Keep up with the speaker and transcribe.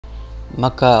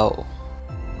Macaw.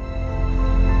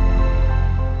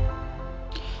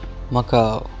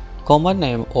 Macaw, common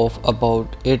name of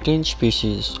about 18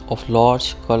 species of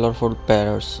large colorful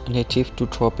parrots native to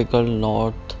tropical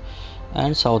North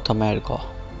and South America.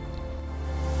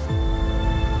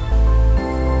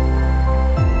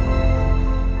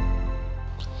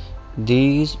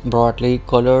 These brightly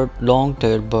colored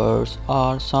long-tailed birds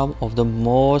are some of the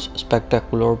most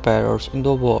spectacular parrots in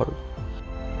the world.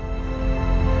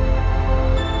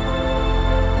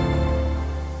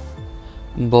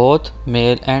 Both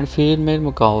male and female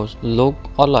macaws look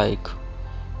alike,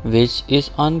 which is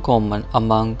uncommon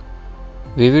among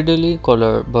vividly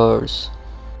colored birds.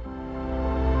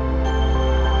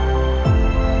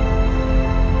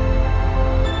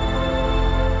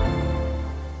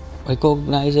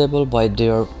 Recognizable by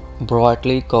their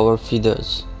brightly colored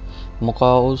feathers,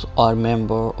 macaws are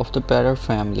members of the parrot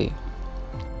family.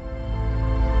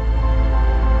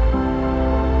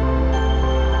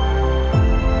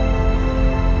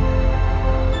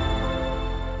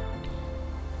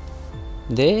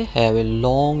 They have a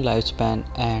long lifespan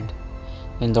and,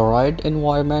 in the right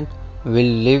environment,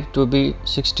 will live to be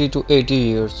 60 to 80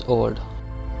 years old.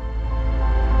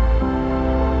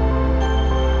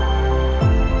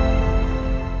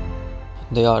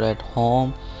 They are at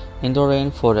home in the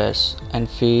rainforests and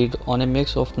feed on a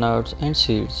mix of nuts and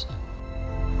seeds.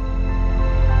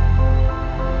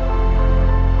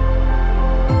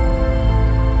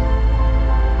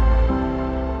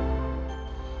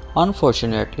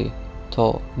 Unfortunately,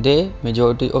 though, the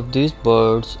majority of these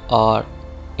birds are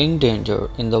endangered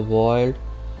in the wild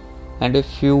and a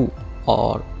few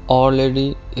are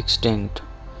already extinct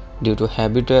due to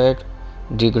habitat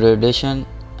degradation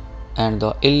and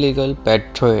the illegal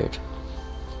pet trade.